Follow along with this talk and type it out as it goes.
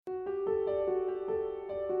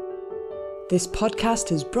This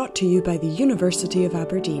podcast is brought to you by the University of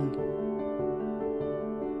Aberdeen.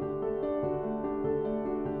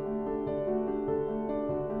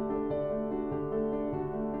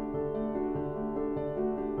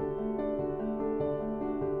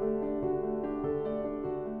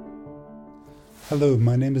 Hello,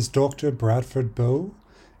 my name is Dr. Bradford Bowe,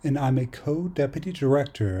 and I'm a co-deputy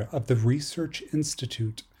director of the Research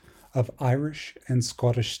Institute of Irish and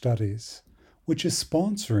Scottish Studies, which is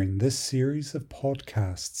sponsoring this series of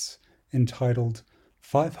podcasts entitled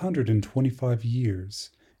 525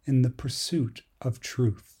 Years in the Pursuit of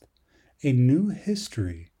Truth, a New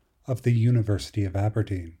History of the University of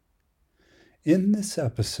Aberdeen. In this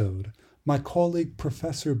episode, my colleague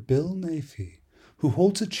Professor Bill Naifeh, who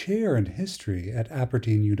holds a chair in history at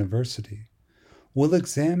Aberdeen University, will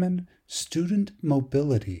examine student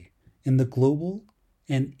mobility in the global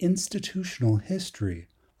and institutional history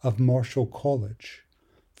of Marischal College,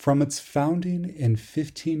 from its founding in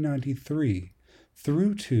 1593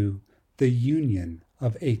 through to the Union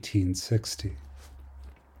of 1860.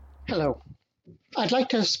 Hello. I'd like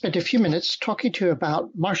to spend a few minutes talking to you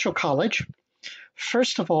about Marischal College.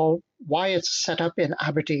 First of all, why it's set up in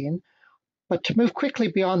Aberdeen, but to move quickly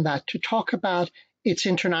beyond that, to talk about its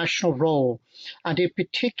international role, and in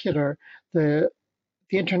particular, the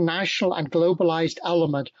international and globalized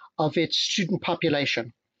element of its student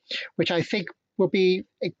population, which I think will be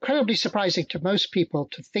incredibly surprising to most people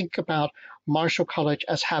to think about Marischal College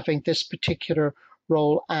as having this particular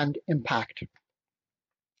role and impact.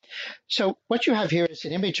 So what you have here is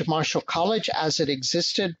an image of Marischal College as it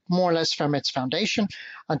existed more or less from its foundation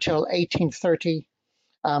until 1830,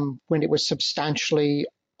 when it was substantially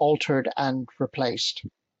altered and replaced.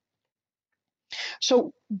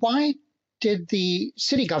 So why did the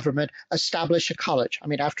city government establish a college? I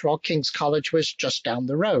mean, after all, King's College was just down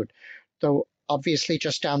the road, though obviously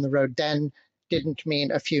just down the road then didn't mean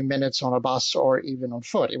a few minutes on a bus or even on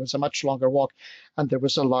foot. It was a much longer walk, and there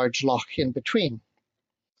was a large loch in between.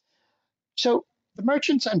 So the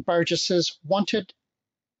merchants and burgesses wanted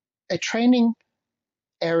a training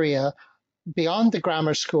area beyond the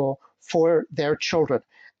grammar school for their children.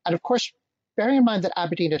 And of course, bearing in mind that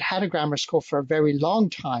Aberdeen had a grammar school for a very long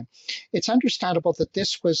time, it's understandable that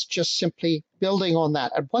this was just simply building on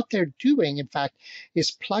that. And what they're doing, in fact,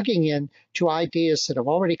 is plugging in to ideas that have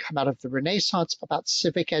already come out of the Renaissance about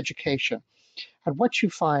civic education. And what you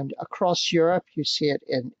find across Europe, you see it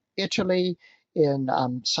in Italy, in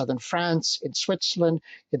southern France, in Switzerland,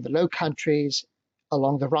 in the Low Countries,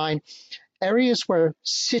 along the Rhine, areas where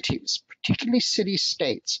cities, particularly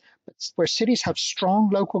city-states, but where cities have strong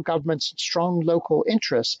local governments and strong local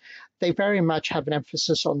interests, they very much have an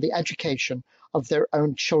emphasis on the education of their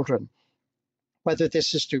own children, whether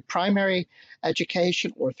this is through primary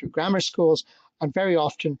education or through grammar schools, and very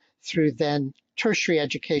often through then tertiary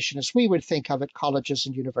education, as we would think of at colleges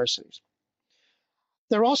and universities.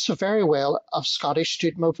 They're also very well of Scottish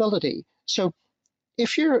student mobility. So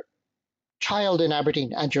if your child in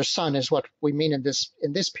Aberdeen, and your son is what we mean in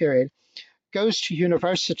this period, goes to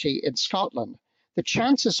university in Scotland, the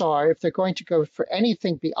chances are, if they're going to go for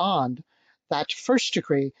anything beyond that first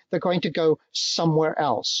degree, they're going to go somewhere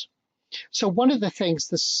else. So one of the things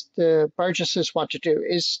the burgesses want to do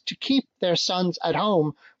is to keep their sons at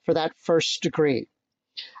home for that first degree.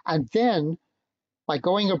 And then by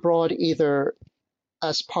going abroad, either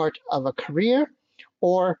as part of a career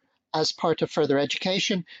or as part of further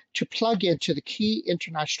education, to plug into the key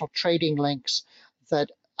international trading links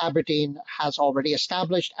that Aberdeen has already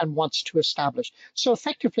established and wants to establish. So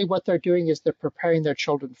effectively what they're doing is they're preparing their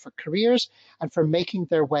children for careers and for making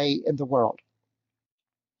their way in the world.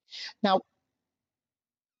 Now,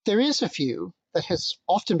 there is a view that has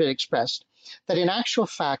often been expressed that in actual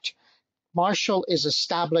fact, Marischal is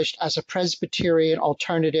established as a Presbyterian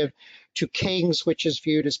alternative to King's, which is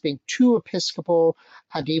viewed as being too Episcopal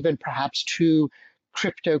and even perhaps too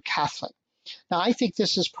crypto-Catholic. Now, I think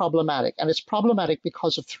this is problematic, and it's problematic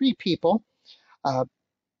because of three people,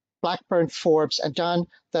 Blackburn, Forbes, and Dunn,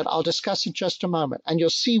 that I'll discuss in just a moment. And you'll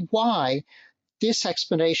see why this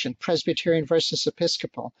explanation, Presbyterian versus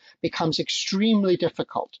Episcopal, becomes extremely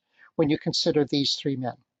difficult when you consider these three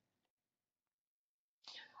men.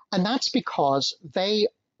 And that's because they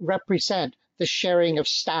represent the sharing of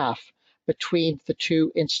staff between the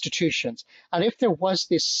two institutions. And if there was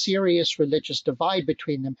this serious religious divide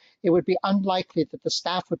between them, it would be unlikely that the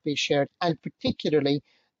staff would be shared, and particularly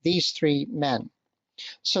these three men.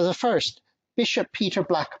 So the first, Bishop Peter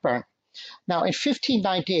Blackburn. Now in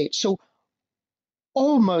 1598, so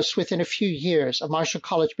almost within a few years of Marischal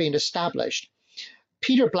College being established,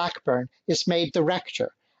 Peter Blackburn is made the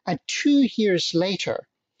rector. And 2 years later,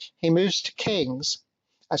 He moves to King's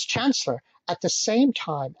as Chancellor at the same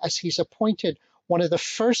time as he's appointed one of the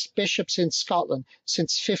first bishops in Scotland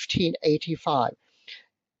since 1585.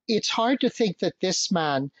 It's hard to think that this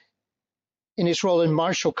man, in his role in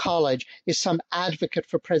Marischal College, is some advocate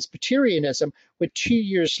for Presbyterianism, when 2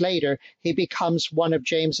 years later he becomes one of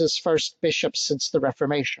James's first bishops since the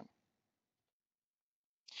Reformation.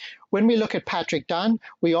 When we look at Patrick Dunn,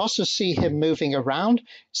 we also see him moving around.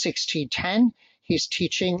 1610, he's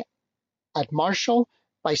teaching at Marischal.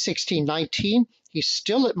 By 1619, he's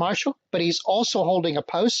still at Marischal, but he's also holding a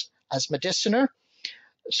post as mediciner,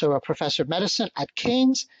 so a professor of medicine at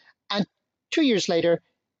King's. And 2 years later,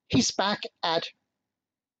 he's back at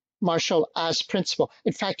Marischal as principal.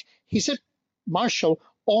 In fact, he's at Marischal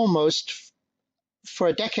almost for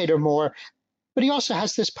a decade or more, but he also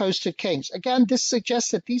has this post at King's. Again, this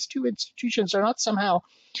suggests that these two institutions are not somehow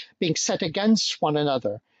being set against one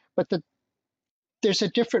another, but that there's a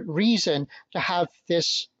different reason to have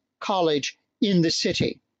this college in the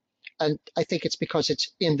city. And I think it's because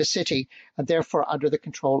it's in the city and therefore under the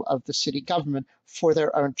control of the city government for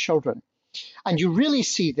their own children. And you really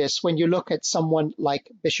see this when you look at someone like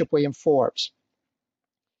Bishop William Forbes.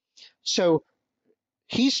 So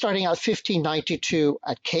he's starting out 1592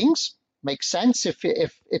 at King's. Makes sense if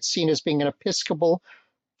it's seen as being an Episcopal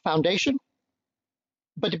foundation.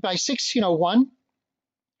 But by 1601,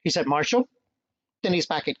 he's at Marischal. Then he's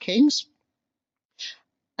back at King's.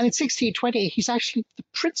 And in 1620, he's actually the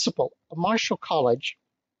principal of Marischal College.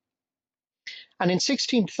 And in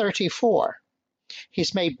 1634,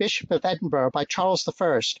 he's made Bishop of Edinburgh by Charles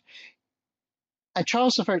I. And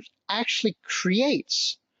Charles I actually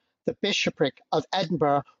creates the bishopric of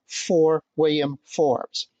Edinburgh for William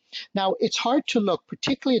Forbes. Now, it's hard to look,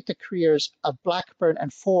 particularly at the careers of Blackburn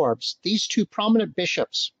and Forbes, these two prominent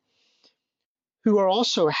bishops, who are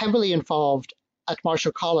also heavily involved at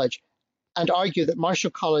Marischal College, and argue that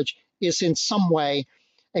Marischal College is in some way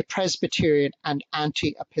a Presbyterian and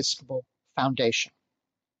anti-Episcopal foundation.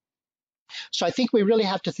 So I think we really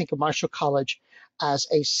have to think of Marischal College as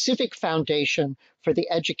a civic foundation for the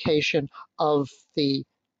education of the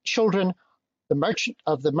children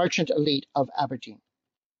of the merchant elite of Aberdeen.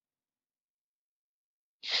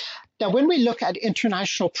 Now, when we look at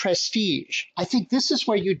international prestige, I think this is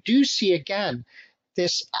where you do see again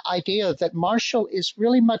this idea that Marischal is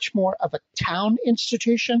really much more of a town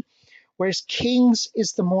institution, whereas King's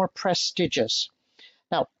is the more prestigious.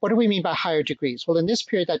 Now, what do we mean by higher degrees? Well, in this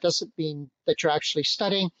period, that doesn't mean that you're actually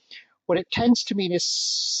studying. What it tends to mean is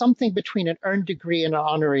something between an earned degree and an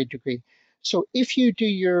honorary degree. So if you do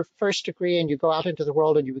your first degree and you go out into the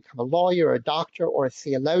world and you become a lawyer, or a doctor, or a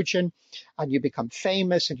theologian, and you become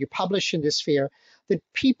famous and you publish in this sphere, then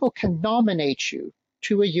people can nominate you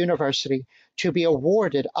to a university to be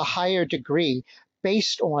awarded a higher degree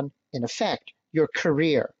based on, in effect, your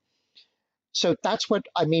career. So that's what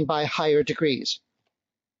I mean by higher degrees.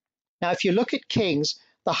 Now, if you look at King's,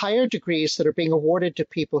 the higher degrees that are being awarded to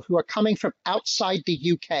people who are coming from outside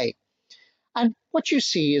the UK. And what you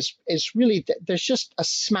see is really, there's just a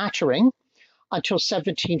smattering until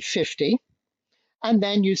 1750. And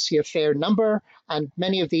then you see a fair number, and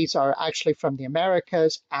many of these are actually from the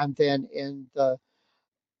Americas, and then in the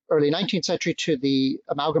early 19th century to the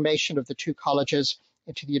amalgamation of the two colleges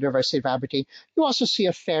into the University of Aberdeen, you also see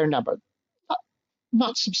a fair number.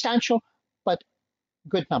 Not substantial, but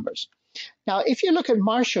good numbers. Now, if you look at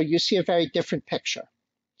Marischal, you see a very different picture.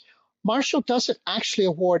 Marischal doesn't actually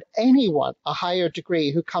award anyone a higher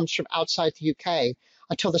degree who comes from outside the UK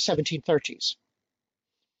until the 1730s.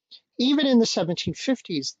 Even in the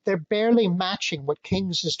 1750s, they're barely matching what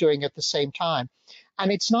King's is doing at the same time.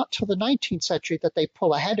 And it's not till the 19th century that they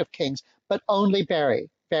pull ahead of King's, but only very,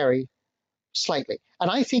 very slightly. And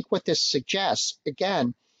I think what this suggests,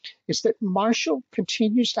 again, is that Marischal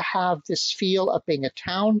continues to have this feel of being a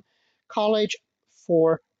town college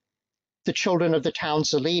for the children of the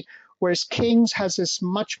town's elite, whereas King's has this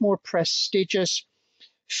much more prestigious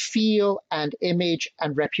feel and image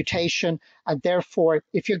and reputation. And therefore,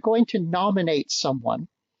 if you're going to nominate someone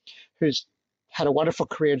who's had a wonderful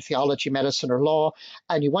career in theology, medicine, or law,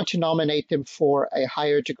 and you want to nominate them for a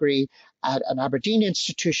higher degree at an Aberdeen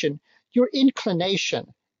institution, your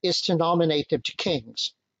inclination is to nominate them to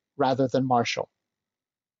King's rather than Marischal.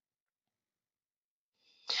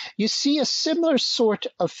 You see a similar sort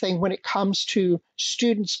of thing when it comes to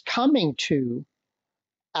students coming to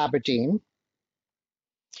Aberdeen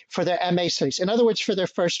for their MA studies. In other words, for their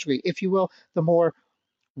first degree, if you will, the more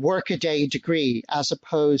workaday degree, as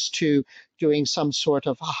opposed to doing some sort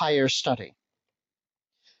of higher study.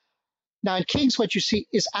 Now, in King's, what you see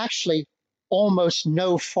is actually almost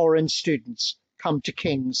no foreign students come to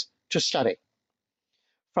King's to study.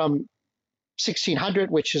 From 1600,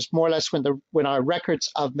 which is more or less when our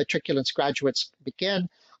records of matriculants graduates begin,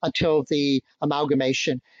 until the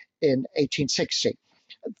amalgamation in 1860.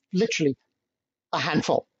 Literally a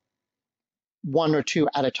handful, one or two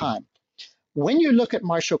at a time. When you look at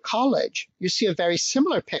Marischal College, you see a very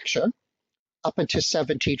similar picture up until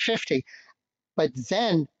 1750, but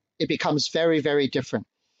then it becomes very, very different.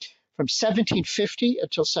 From 1750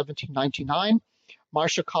 until 1799,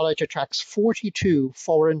 Marischal College attracts 42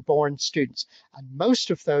 foreign-born students, and most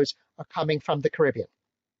of those are coming from the Caribbean.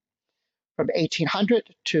 From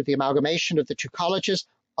 1800 to the amalgamation of the two colleges,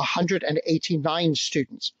 189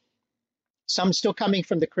 students. Some still coming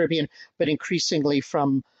from the Caribbean, but increasingly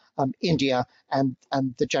from India and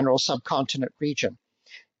the general subcontinent region.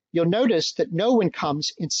 You'll notice that no one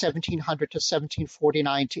comes in 1700 to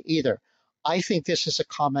 1749 to either. I think this is a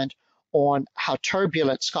comment on how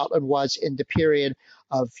turbulent Scotland was in the period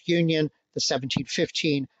of Union, the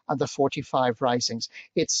 1715 and the 45 risings.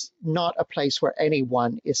 It's not a place where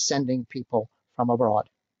anyone is sending people from abroad.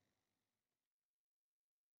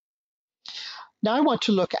 Now I want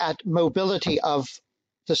to look at mobility of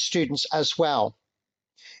the students as well.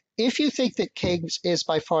 If you think that King's is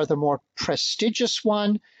by far the more prestigious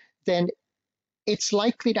one, then it's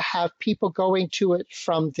likely to have people going to it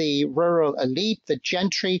from the rural elite, the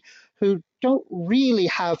gentry, who don't really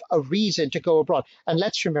have a reason to go abroad. And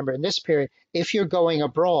let's remember, in this period, if you're going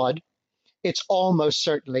abroad, it's almost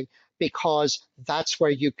certainly because that's where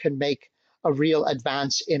you can make a real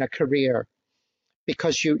advance in a career,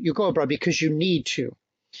 because you go abroad because you need to.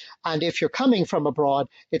 And if you're coming from abroad,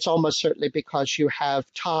 it's almost certainly because you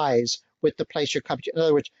have ties with the place you're coming to. In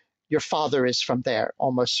other words, your father is from there,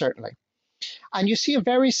 almost certainly. And you see a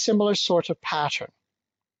very similar sort of pattern.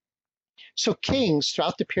 So King's,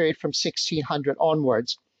 throughout the period from 1600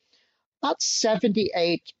 onwards, about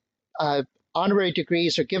 78 honorary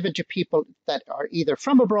degrees are given to people that are either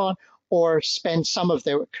from abroad or spend some of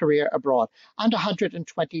their career abroad. And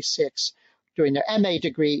 126 doing their MA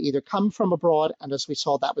degree either come from abroad, and as we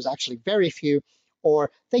saw, that was actually very few,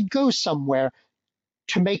 or they go somewhere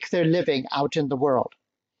to make their living out in the world.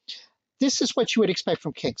 This is what you would expect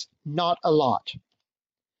from King's, not a lot.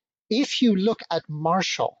 If you look at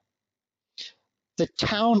Marischal, the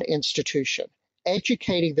town institution,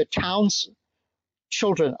 educating the town's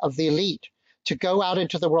children of the elite to go out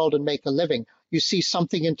into the world and make a living, you see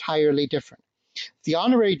something entirely different. The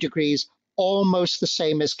honorary degrees, almost the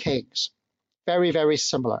same as King's, very, very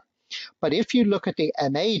similar. But if you look at the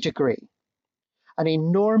MA degree, an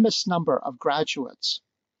enormous number of graduates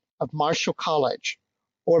of Marischal College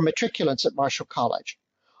or matriculants at Marischal College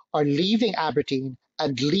are leaving Aberdeen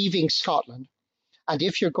and leaving Scotland. And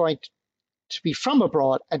if you're going to be from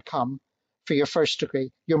abroad and come for your first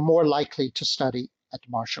degree, you're more likely to study at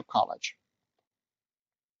Marischal College.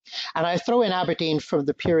 And I throw in Aberdeen from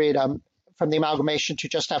the period from the amalgamation to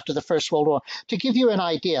just after the First World War to give you an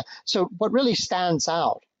idea. So what really stands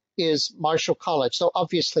out is Marischal College, though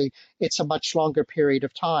obviously it's a much longer period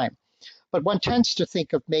of time. But one tends to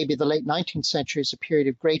think of maybe the late 19th century as a period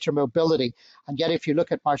of greater mobility. And yet if you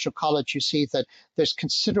look at Marischal College, you see that there's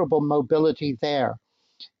considerable mobility there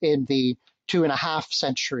in the 2.5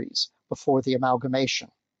 centuries before the amalgamation.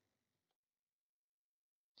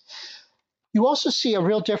 You also see a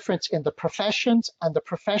real difference in the professions, and the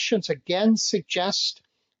professions again suggest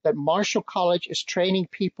that Marischal College is training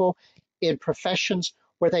people in professions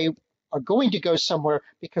where they are going to go somewhere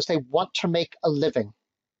because they want to make a living.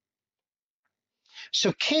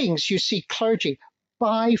 So King's, you see clergy,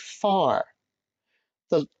 by far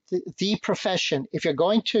the profession, if you're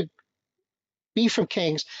going to be from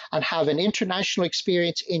King's and have an international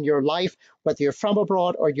experience in your life, whether you're from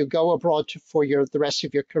abroad or you go abroad for the rest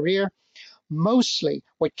of your career, mostly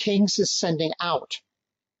what King's is sending out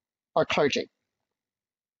are clergy.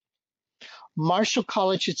 Marischal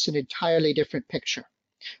College, it's an entirely different picture.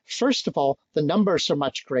 First of all, the numbers are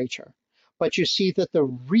much greater, but you see that the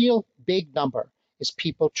real big number is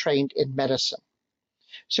people trained in medicine.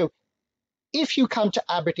 So if you come to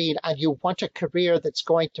Aberdeen and you want a career that's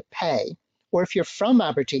going to pay, or if you're from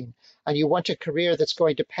Aberdeen and you want a career that's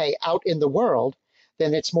going to pay out in the world,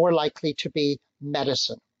 then it's more likely to be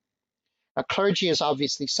medicine. Now, clergy is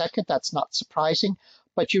obviously second, that's not surprising,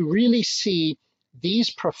 but you really see these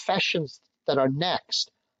professions that are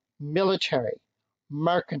next: military,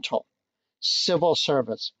 mercantile, civil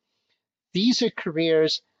service. These are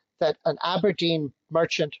careers that an Aberdeen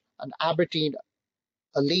merchant, an Aberdeen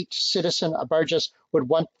elite citizen, a burgess, would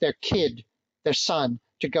want their kid, their son,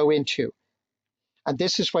 to go into. And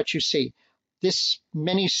this is what you see. This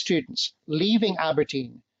many students leaving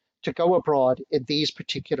Aberdeen to go abroad in these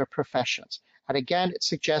particular professions. And again, it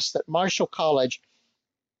suggests that Marischal College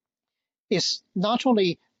is not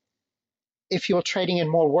only, if you're trading in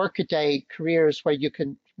more workaday careers where you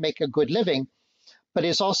can make a good living, but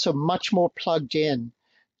is also much more plugged in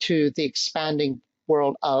to the expanding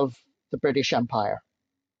world of the British Empire.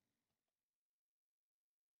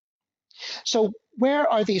 So where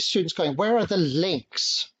are these students going? Where are the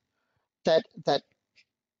links that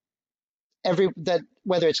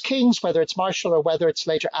whether it's King's, whether it's Marischal, or whether it's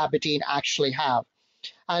later Aberdeen actually have?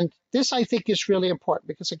 And this, I think, is really important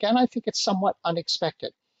because, again, I think it's somewhat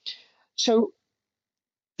unexpected. So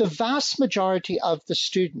the vast majority of the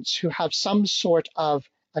students who have some sort of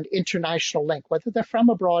an international link, whether they're from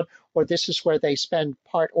abroad or this is where they spend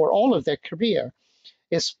part or all of their career,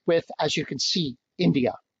 is with, as you can see,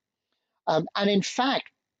 India. And in fact,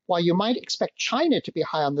 while you might expect China to be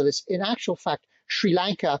high on the list, in actual fact, Sri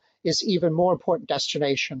Lanka is even more important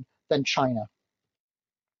destination than China.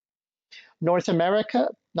 North America,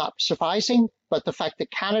 not surprising, but the fact that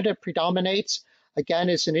Canada predominates, again,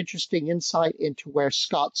 is an interesting insight into where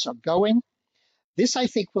Scots are going. This, I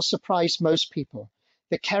think, will surprise most people.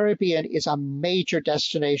 The Caribbean is a major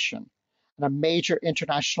destination and a major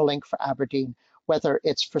international link for Aberdeen, whether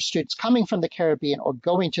it's for students coming from the Caribbean or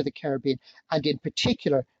going to the Caribbean, and in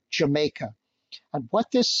particular, Jamaica. And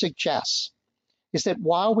what this suggests is that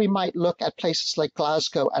while we might look at places like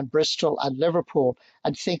Glasgow and Bristol and Liverpool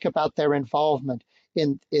and think about their involvement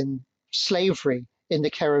in slavery in the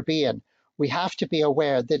Caribbean, we have to be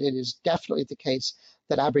aware that it is definitely the case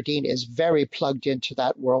that Aberdeen is very plugged into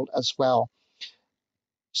that world as well.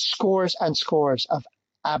 Scores and scores of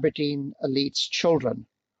Aberdeen elites' children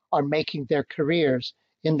are making their careers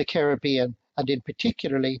in the Caribbean and in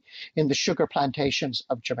particularly in the sugar plantations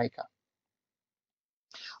of Jamaica.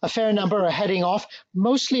 A fair number are heading off,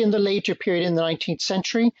 mostly in the later period in the 19th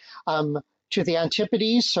century, to the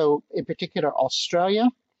Antipodes, so in particular Australia.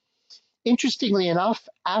 Interestingly enough,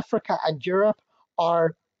 Africa and Europe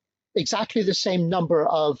are exactly the same number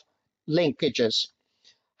of linkages.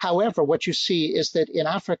 However, what you see is that in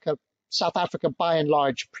Africa, South Africa by and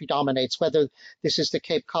large predominates, whether this is the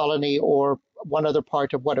Cape Colony or one other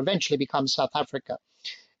part of what eventually becomes South Africa.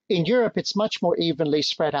 In Europe, it's much more evenly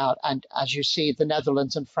spread out. And as you see, the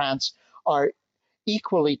Netherlands and France are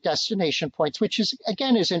equally destination points, which is,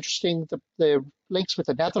 again, is interesting, the links with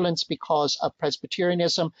the Netherlands because of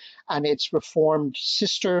Presbyterianism and its Reformed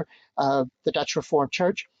sister, the Dutch Reformed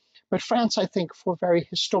Church. But France, I think, for very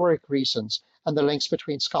historic reasons, and the links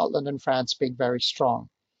between Scotland and France being very strong.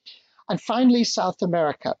 And finally, South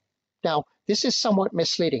America. Now, this is somewhat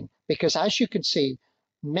misleading because, as you can see,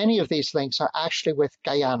 many of these links are actually with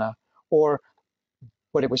Guyana, or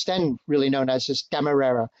what it was then really known as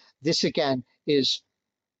Demerara. This, again, is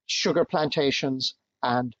sugar plantations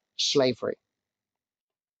and slavery.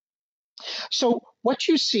 So what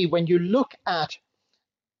you see when you look at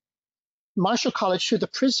Marischal College through the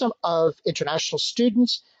prism of international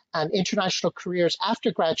students and international careers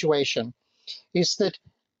after graduation is that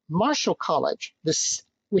Marischal College,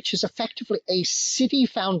 which is effectively a city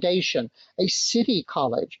foundation, a city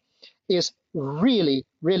college, is really,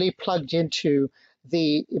 really plugged into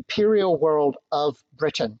the imperial world of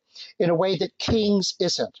Britain in a way that King's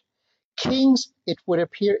isn't. King's, it would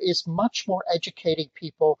appear, is much more educating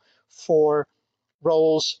people for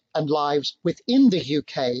roles and lives within the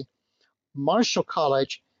UK. Marischal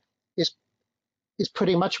College is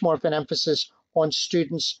putting much more of an emphasis on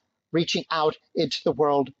students reaching out into the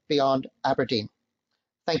world beyond Aberdeen.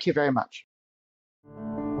 Thank you very much.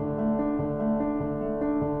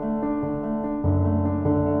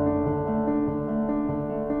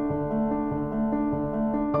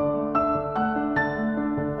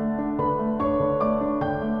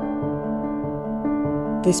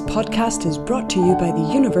 This podcast is brought to you by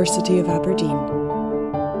the University of Aberdeen.